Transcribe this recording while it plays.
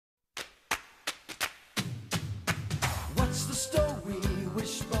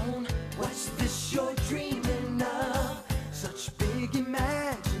Wishbone, what's this you're dreaming of? Such big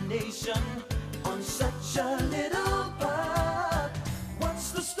imagination on such a little bug. What's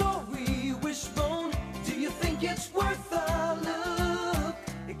the story, Wishbone? Do you think it's worth a look?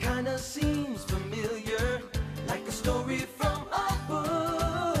 It kinda seems familiar, like a story from a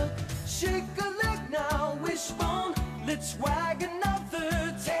book. Shake a leg now, Wishbone, let's wag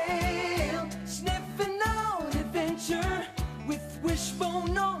another tail. Sniffing out adventure with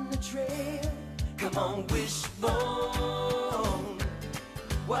Wishbone on the trail. Come on, Wishbone,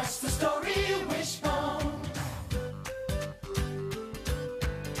 what's the story, Wishbone?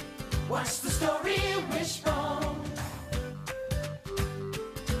 What's the story, Wishbone?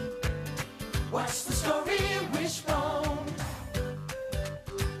 What's the story, Wishbone?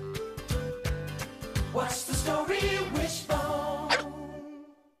 What's the story, Wishbone?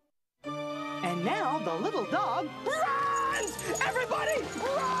 And now the little dog runs! Everybody,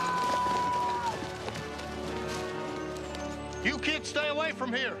 run! You kids stay away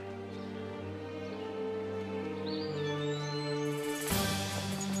from here.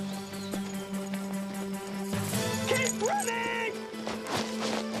 Keep running!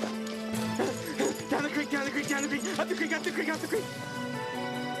 Down the creek, down the creek, down the creek, up the creek, up the creek, up the creek.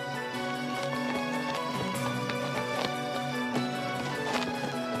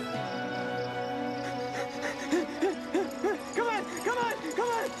 Come on, come on, come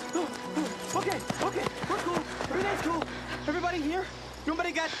on. Okay, okay, we're cool. Everything's cool. Everybody here?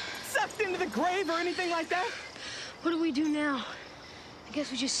 Nobody got sucked into the grave or anything like that? What do we do now? I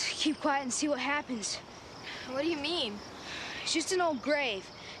guess we just keep quiet and see what happens. What do you mean? It's just an old grave.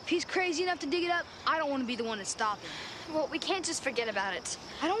 If he's crazy enough to dig it up, I don't want to be the one to stop him. Well, we can't just forget about it.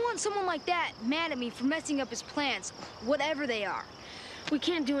 I don't want someone like that mad at me for messing up his plans, whatever they are. We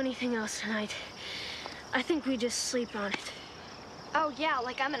can't do anything else tonight. I think we just sleep on it. Oh, yeah,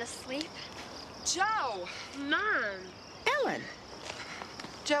 like I'm gonna sleep? Joe! Mom! Ellen!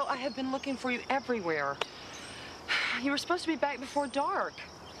 Joe, I have been looking for you everywhere. You were supposed to be back before dark.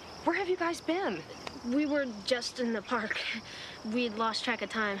 Where have you guys been? We were just in the park. We'd lost track of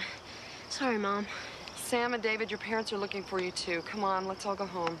time. Sorry, Mom. Sam and David, your parents are looking for you too. Come on, let's all go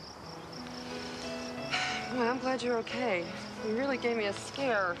home. Well, I'm glad you're okay. You really gave me a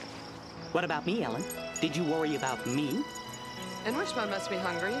scare. What about me, Ellen? Did you worry about me? And Wishbone must be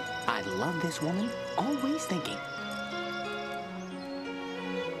hungry. I love this woman, always thinking.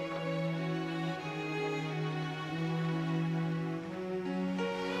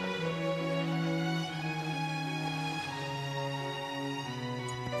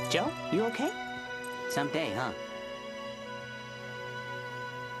 Joe, you okay? Someday, huh?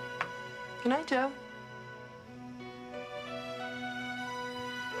 Good night, Joe.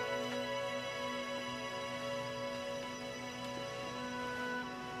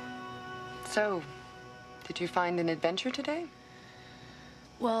 So, did you find an adventure today?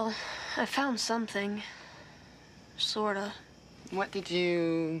 Well, I found something. Sorta. What did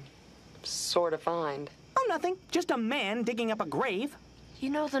you sort of find? Oh, nothing. Just a man digging up a grave. You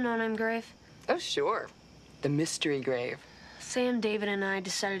know the no-name grave? Oh, sure. The mystery grave. Sam, David, and I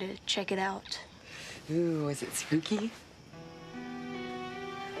decided to check it out. Ooh, is it spooky?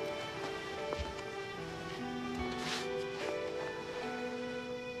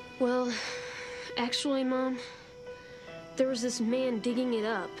 Well, actually, Mom, there was this man digging it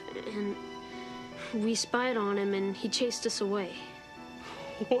up, and we spied on him, and he chased us away.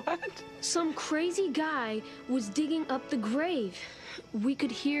 What? Some crazy guy was digging up the grave. We could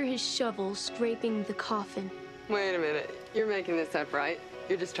hear his shovel scraping the coffin. Wait a minute. You're making this up, right?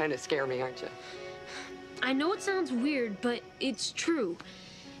 You're just trying to scare me, aren't you? I know it sounds weird, but it's true.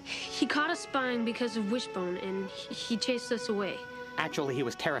 He caught us spying because of Wishbone, and he chased us away. Actually, he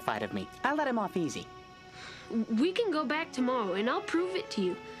was terrified of me. I let him off easy. We can go back tomorrow, and I'll prove it to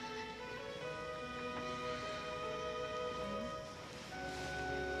you.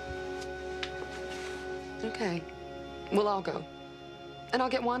 Okay. Well, I'll go. And I'll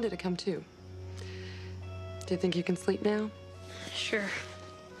get Wanda to come, too. Do you think you can sleep now? Sure.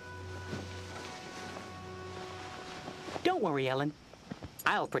 Don't worry, Ellen.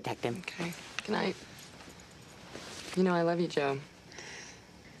 I'll protect him. Okay. Good night. You know I love you, Joe.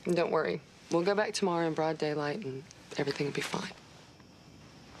 And don't worry. We'll go back tomorrow in broad daylight, and everything will be fine.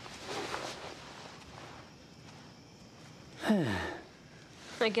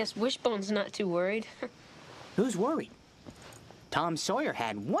 I guess Wishbone's not too worried. Who's worried? Tom Sawyer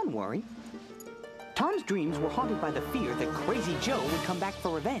had one worry. Tom's dreams were haunted by the fear that Crazy Joe would come back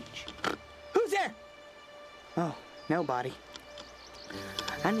for revenge. Who's there? Oh, nobody.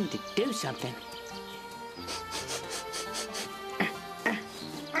 I need to do something.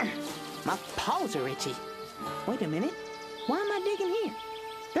 My paws are itchy. Wait a minute. Why am I digging here?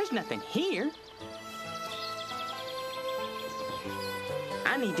 There's nothing here.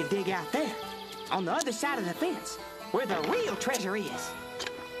 I need to dig out there, on the other side of the fence, where the real treasure is.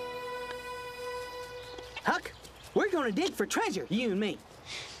 Huck, we're gonna dig for treasure, you and me.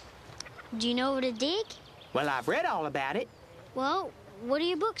 Do you know where to dig? Well, I've read all about it. Well, what do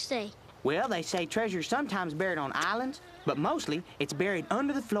your books say? Well, they say treasure's sometimes buried on islands, but mostly it's buried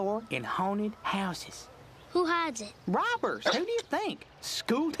under the floor in haunted houses. Who hides it? Robbers, who do you think?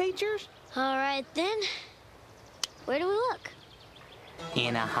 School teachers? All right, then. Where do we look?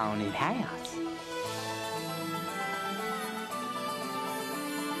 In a haunted house.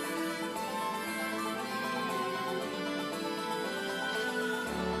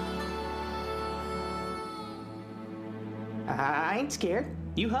 I ain't scared.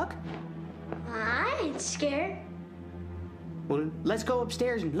 You, Huck? I ain't scared. Well, let's go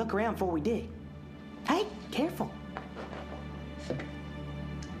upstairs and look around before we dig. Hey, careful.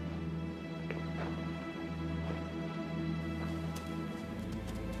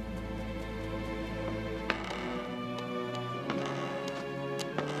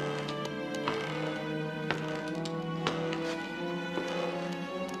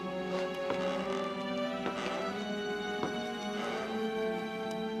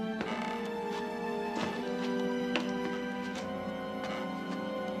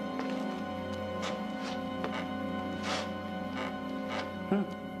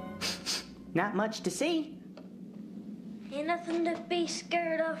 Not much to see. Ain't nothing to be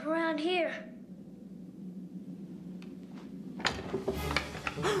scared of around here.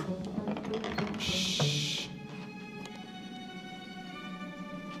 Shh.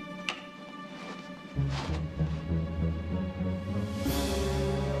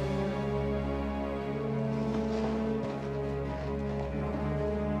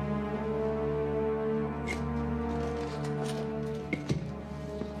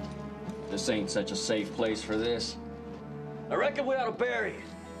 This ain't such a safe place for this. I reckon we ought to bury it.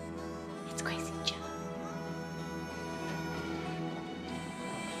 It's Crazy Joe.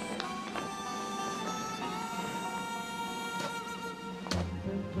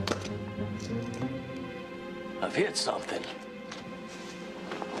 I've hit something.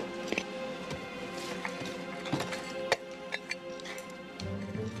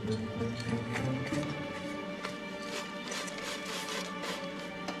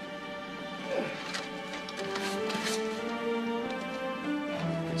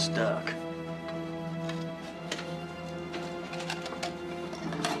 It's stuck.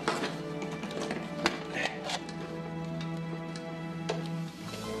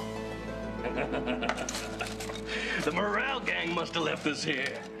 The morale gang must have left us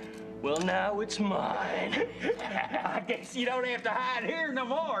here. Well, now it's mine. I guess you don't have to hide here no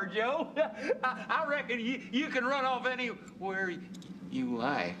more, Joe. I reckon you can run off anywhere you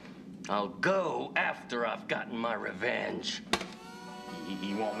like. I'll go after I've gotten my revenge.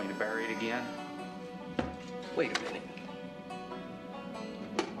 You want me to bury it again? Wait a minute.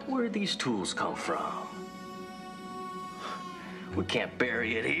 Where'd these tools come from? We can't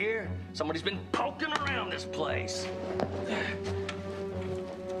bury it here. Somebody's been poking around this place.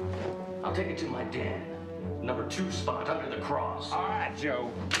 I'll take it to my den. Number 2 spot under the cross. All right, Joe.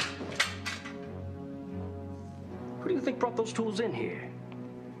 Who do you think brought those tools in here?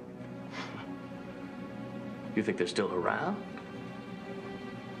 You think they're still around?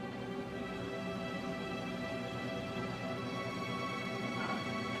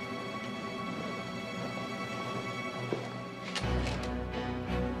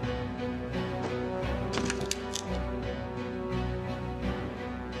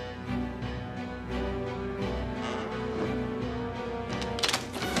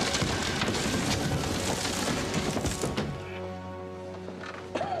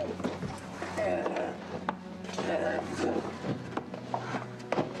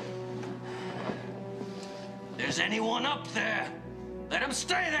 There's anyone up there? Let him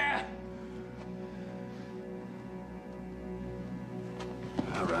stay there!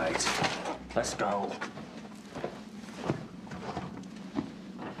 All right, let's go.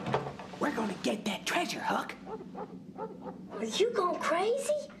 We're gonna get that treasure, Huck. Are you going crazy?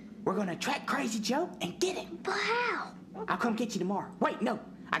 We're gonna track Crazy Joe and get it. But how? I'll come get you tomorrow. Wait, no.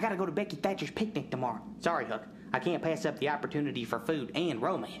 I gotta go to Becky Thatcher's picnic tomorrow. Sorry, Huck. I can't pass up the opportunity for food and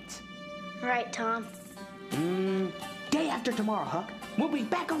romance. Right, Tom. Day after tomorrow, Huck. We'll be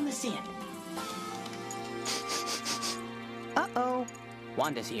back on the scent. Uh-oh.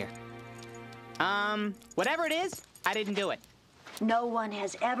 Wanda's here. Whatever it is, I didn't do it. No one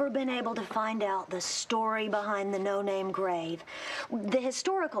has ever been able to find out the story behind the no-name grave. The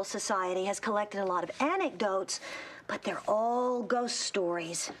Historical Society has collected a lot of anecdotes, but they're all ghost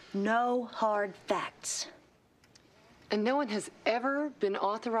stories. No hard facts. And no one has ever been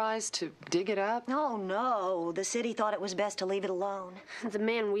authorized to dig it up? Oh, no. The city thought it was best to leave it alone. The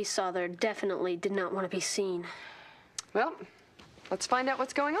man we saw there definitely did not want to be seen. Well, let's find out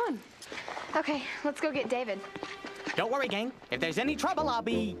what's going on. Okay, let's go get David. Don't worry, gang. If there's any trouble, I'll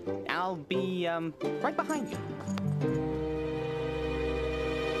be right behind you.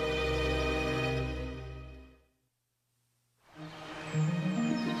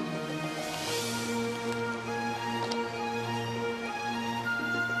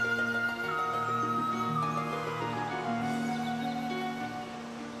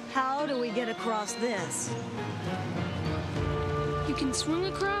 How do we get across this? You can swing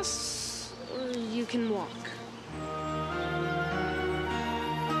across, or you can walk.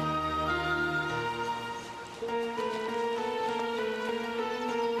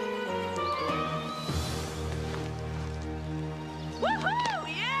 Woohoo!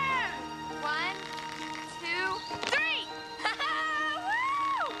 Yeah! 1, 2, 3!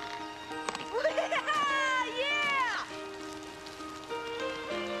 Woo! Yeah!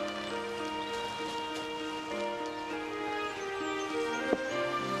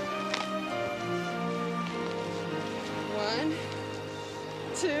 One,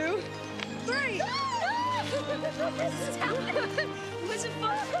 2, 3. Was it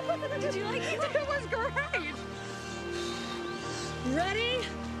fun? Did you like it? It was great. Ready,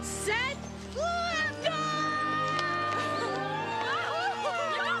 set, let go!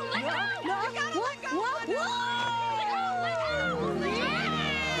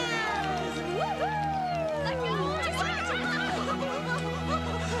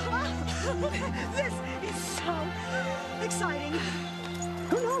 This is so exciting.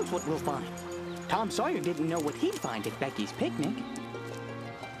 Who knows what we'll find? Tom Sawyer didn't know what he'd find at Becky's picnic.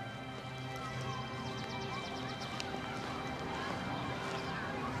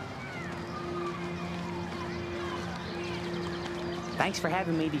 Thanks for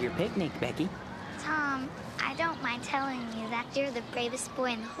having me to your picnic, Becky. Tom, I don't mind telling you that you're the bravest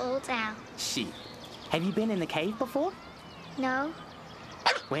boy in the whole town. Shit. Have you been in the cave before? No?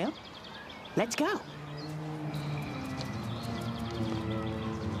 Well, let's go.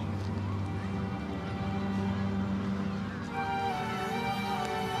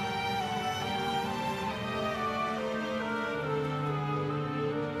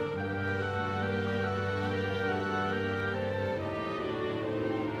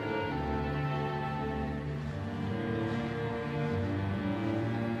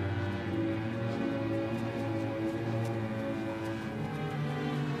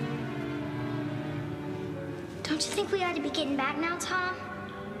 Don't you think we ought to be getting back now, Tom?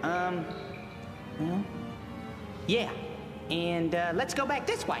 Well, yeah. And, let's go back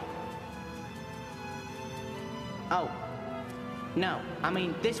this way. Oh. No, I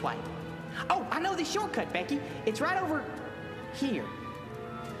mean this way. Oh, I know the shortcut, Becky. It's right over here.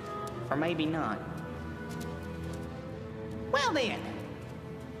 Or maybe not. Well then.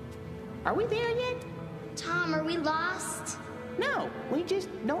 Are we there yet? Tom, are we lost? No, we just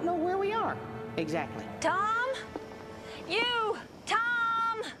don't know where we are. Exactly. Tom? You!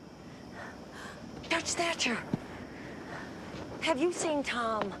 Tom! Judge Thatcher, have you seen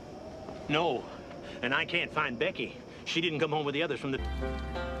Tom? No, and I can't find Becky. She didn't come home with the others from the...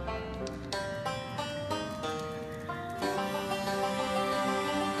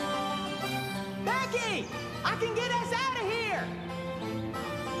 Becky! I can get us out of here!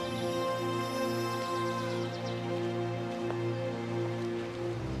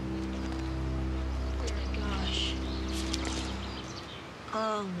 Gosh.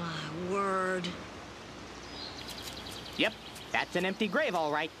 Oh, my word. Yep, that's an empty grave,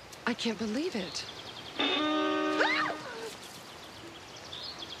 all right. I can't believe it.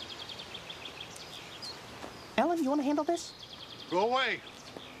 Ellen, you want to handle this? Go away.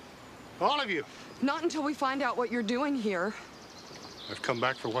 All of you. Not until we find out what you're doing here. I've come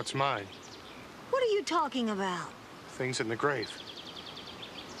back for what's mine. What are you talking about? Things in the grave.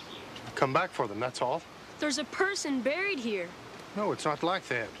 I've come back for them, that's all. There's a person buried here. No, it's not like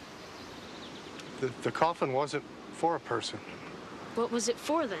that. The coffin wasn't for a person. What was it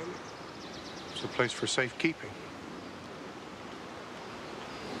for then? It's a place for safekeeping.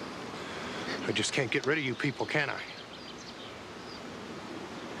 I just can't get rid of you people, can I?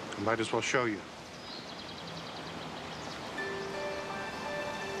 I might as well show you.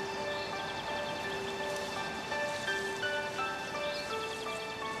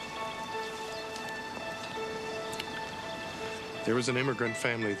 There was an immigrant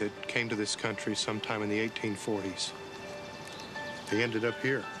family that came to this country sometime in the 1840s. They ended up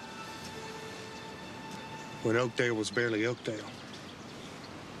here when Oakdale was barely Oakdale.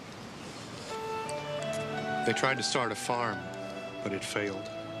 They tried to start a farm, but it failed,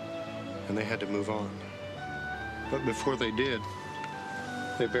 and they had to move on. But before they did,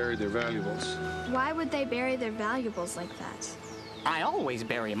 they buried their valuables. Why would they bury their valuables like that? I always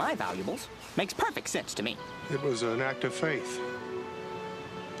bury my valuables. Makes perfect sense to me. It was an act of faith.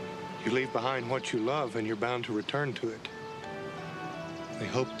 You leave behind what you love, and you're bound to return to it. They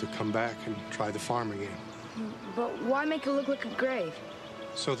hoped to come back and try the farm again. But why make it look like a grave?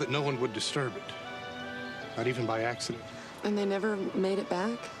 So that no one would disturb it. Not even by accident. And they never made it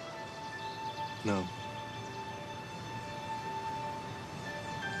back? No.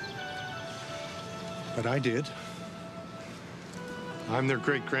 But I did. I'm their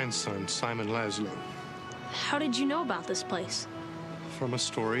great-grandson, Simon Laszlo. How did you know about this place? From a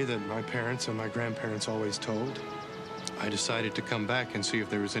story that my parents and my grandparents always told, I decided to come back and see if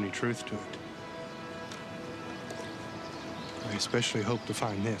there was any truth to it. I especially hope to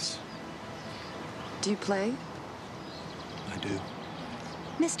find this. Do you play? I do.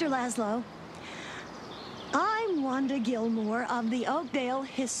 Mr. Laszlo, I'm Wanda Gilmore of the Oakdale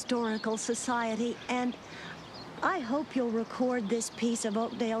Historical Society, and I hope you'll record this piece of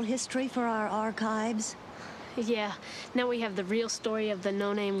Oakdale history for our archives. Yeah, now we have the real story of the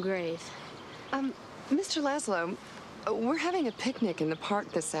no-name grave. Mr. Laszlo, we're having a picnic in the park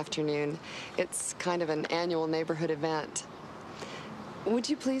this afternoon. It's kind of an annual neighborhood event. Would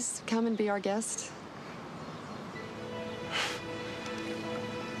you please come and be our guest?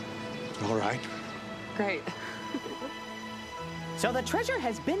 All right. Great. So the treasure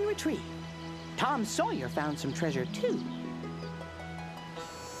has been retrieved. Tom Sawyer found some treasure, too.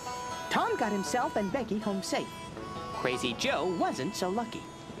 Tom got himself and Becky home safe. Crazy Joe wasn't so lucky.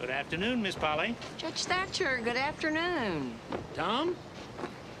 Good afternoon, Miss Polly. Judge Thatcher, good afternoon. Tom?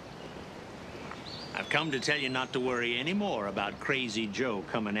 I've come to tell you not to worry any more about Crazy Joe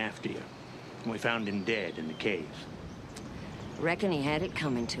coming after you. We found him dead in the cave. Reckon he had it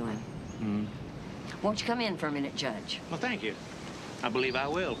coming to him. Won't you come in for a minute, Judge? Well, thank you. I believe I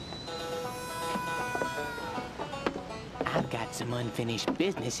will. I've got some unfinished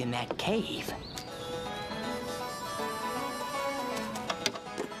business in that cave.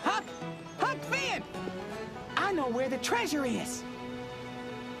 Huck! Huck Finn! I know where the treasure is.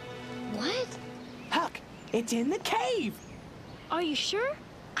 What? Huck, it's in the cave. Are you sure?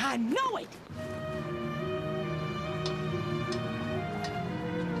 I know it.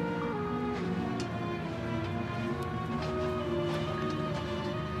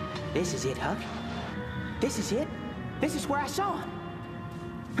 This is it, Huck. This is it. This is where I saw him.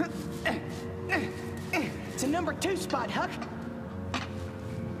 It's a number 2 spot, Huck.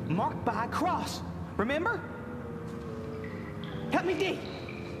 Marked by a cross. Remember? Help me dig.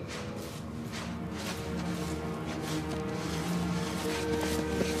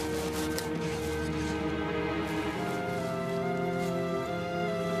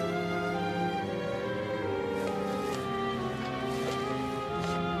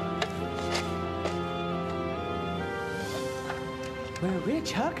 We're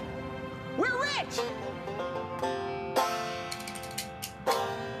rich, Huck. We're rich!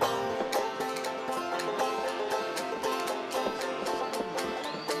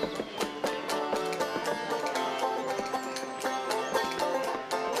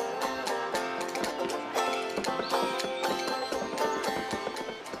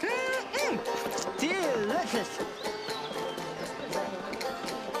 Delicious.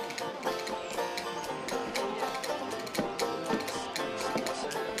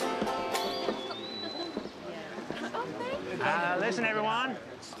 Listen, everyone.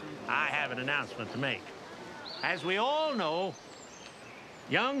 I have an announcement to make. As we all know,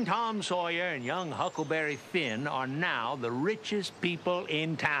 young Tom Sawyer and young Huckleberry Finn are now the richest people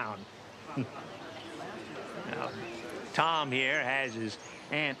in town. Now, Tom here has his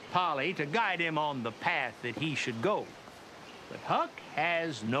Aunt Polly to guide him on the path that he should go. But Huck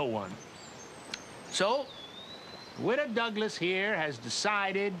has no one. So, Widow Douglas here has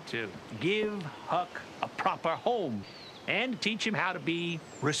decided to give Huck a proper home and teach him how to be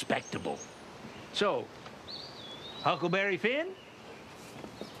respectable. So, Huckleberry Finn,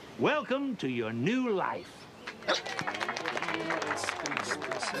 welcome to your new life.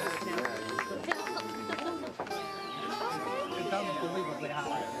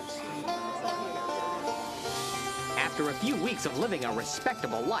 After a few weeks of living a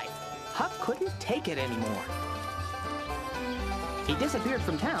respectable life, Huck couldn't take it anymore. He disappeared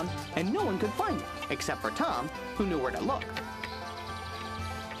from town, and no one could find him, except for Tom, who knew where to look.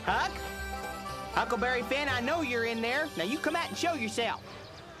 Huck? Huckleberry Finn, I know you're in there. Now you come out and show yourself.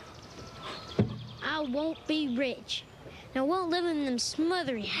 I won't be rich. And I won't live in them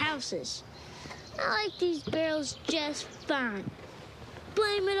smothery houses. I like these barrels just fine.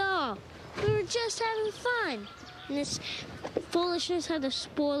 Blame it all. We were just having fun. And this foolishness had to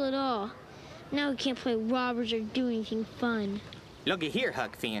spoil it all. Now we can't play robbers or do anything fun. Looky here,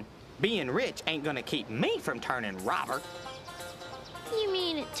 Huck Finn. Being rich ain't gonna keep me from turning robber. You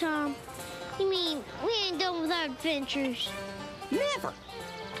mean it, Tom? You mean we ain't done with our adventures? Never.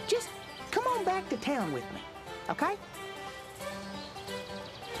 Just come on back to town with me, okay?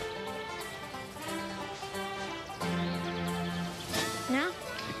 Now,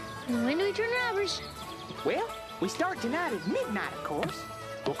 when do we turn robbers? Well, we start tonight at midnight, of course.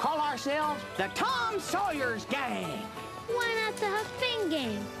 We'll call ourselves the Tom Sawyer's Gang. Why not the Huck Finn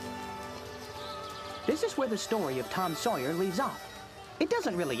Gang? This is where the story of Tom Sawyer leaves off. It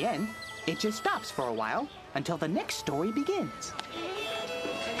doesn't really end. It just stops for a while until the next story begins.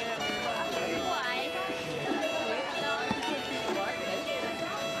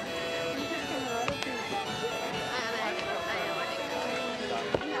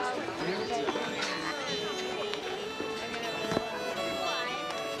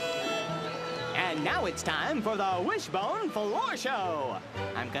 And now it's time for the Wishbone Floor Show.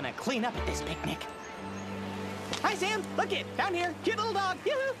 I'm gonna clean up at this picnic. Hi, Sam. Look it. Down here. Cute little dog.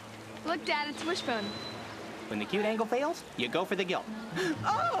 Yoo-hoo. Look, Dad, it's Wishbone. When the cute angle fails, you go for the gilt.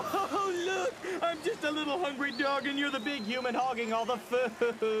 Oh, look. I'm just a little hungry dog, and you're the big human hogging all the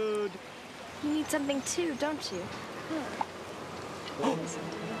food. You need something too, don't you?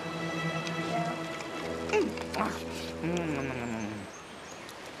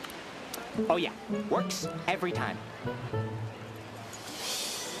 Oh, yeah. Works every time.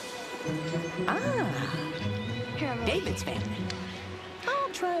 Ah. David's family. I'll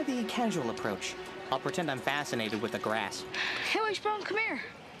try the casual approach. I'll pretend I'm fascinated with the grass. Hey, Wishbone, come here.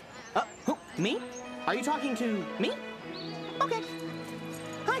 Who? Me? Are you talking to me? Okay.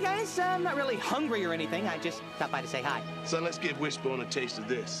 Hi, guys. I'm not really hungry or anything. I just stopped by to say hi. Son, let's give Wishbone a taste of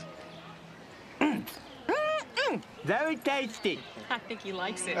this. Very tasty. I think he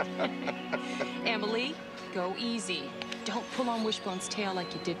likes it. Emily, go easy. Don't pull on Wishbone's tail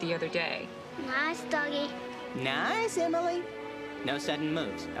like you did the other day. Nice, doggy. Nice, Emily. No sudden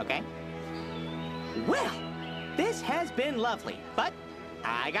moves, okay? Well, this has been lovely, but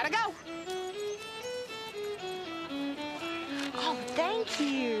I gotta go. Oh, thank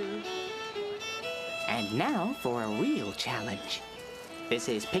you. And now for a real challenge. This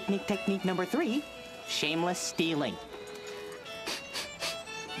is picnic technique number 3, shameless stealing.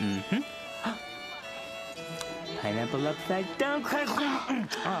 Pineapple upside down.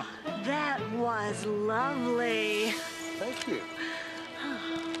 That was lovely. Thank you.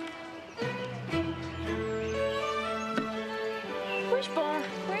 Wishbone,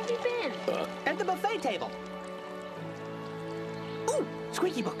 where have you been? At the buffet table. Ooh,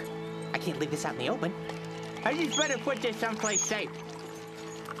 squeaky book. I can't leave this out in the open. I just better put this someplace safe.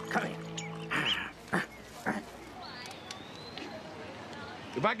 Come here.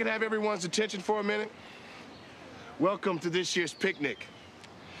 If I could have everyone's attention for a minute. Welcome to this year's picnic.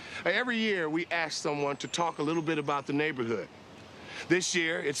 Every year, we ask someone to talk a little bit about the neighborhood. This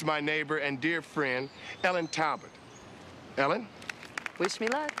year, it's my neighbor and dear friend, Ellen Talbot. Ellen? Wish me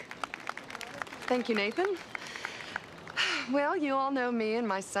luck. Thank you, Nathan. Well, you all know me and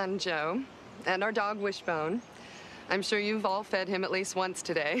my son, Joe, and our dog, Wishbone. I'm sure you've all fed him at least once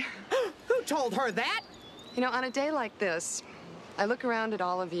today. Who told her that? You know, on a day like this, I look around at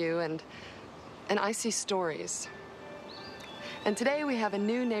all of you and I see stories. And today we have a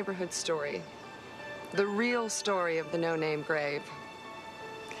new neighborhood story. The real story of the no-name grave.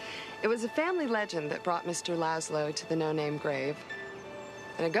 It was a family legend that brought Mr. Laszlo to the no-name grave.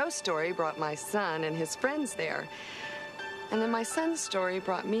 And a ghost story brought my son and his friends there. And then my son's story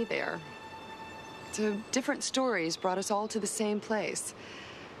brought me there. So different stories brought us all to the same place.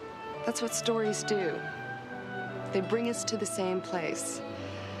 That's what stories do. They bring us to the same place.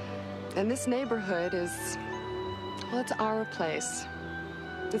 And this neighborhood is, well, it's our place.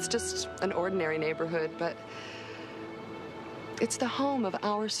 It's just an ordinary neighborhood, but it's the home of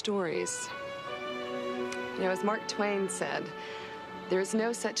our stories. You know, as Mark Twain said, there is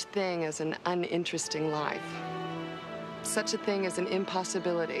no such thing as an uninteresting life. Such a thing as an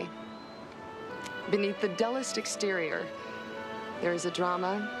impossibility. Beneath the dullest exterior, there is a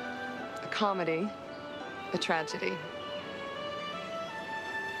drama, a comedy, a tragedy.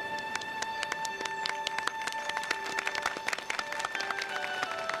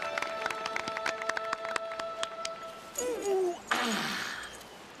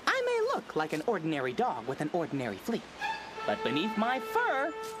 look like an ordinary dog with an ordinary flea. But beneath my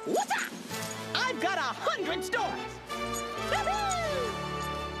fur, what's up? I've got 100 stories!